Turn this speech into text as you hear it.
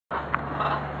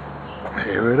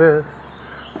Here it is.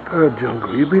 Bird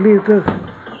jungle. You believe this?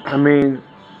 I mean,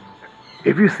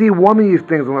 if you see one of these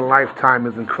things in a lifetime,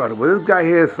 it's incredible. This guy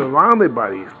here is surrounded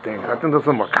by these things. I think those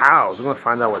are macaws. We're going to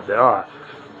find out what they are.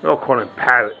 They'll call them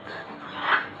parrots.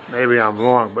 Maybe I'm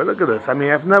wrong, but look at this. I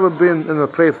mean, I've never been in a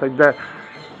place like that.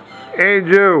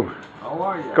 Angel. How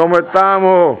are you? ¿Cómo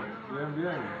estamos? Bien,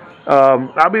 bien.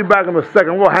 I'll be back in a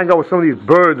second. We'll hang out with some of these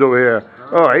birds over here.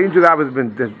 Oh, Angel has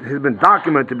been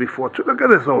documented before too. Look at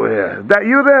this over here. Is that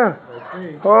you there?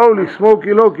 Okay. Holy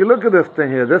smoky Loki. Look at this thing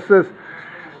here. This is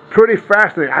pretty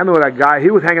fascinating. I know that guy.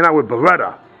 He was hanging out with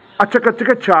Beretta.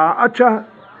 Acha-cha-cha-cha. Acha.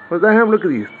 Was that him? Look at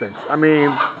these things. I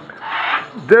mean,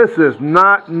 this is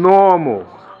not normal.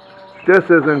 This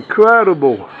is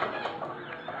incredible.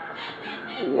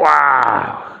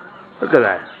 Wow. Look at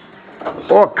that.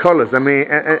 All colors. I mean,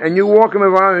 and you're walking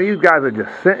around and these guys are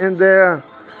just sitting there.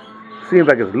 Seems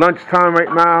like it's lunchtime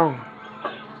right now.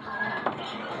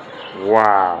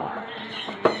 Wow.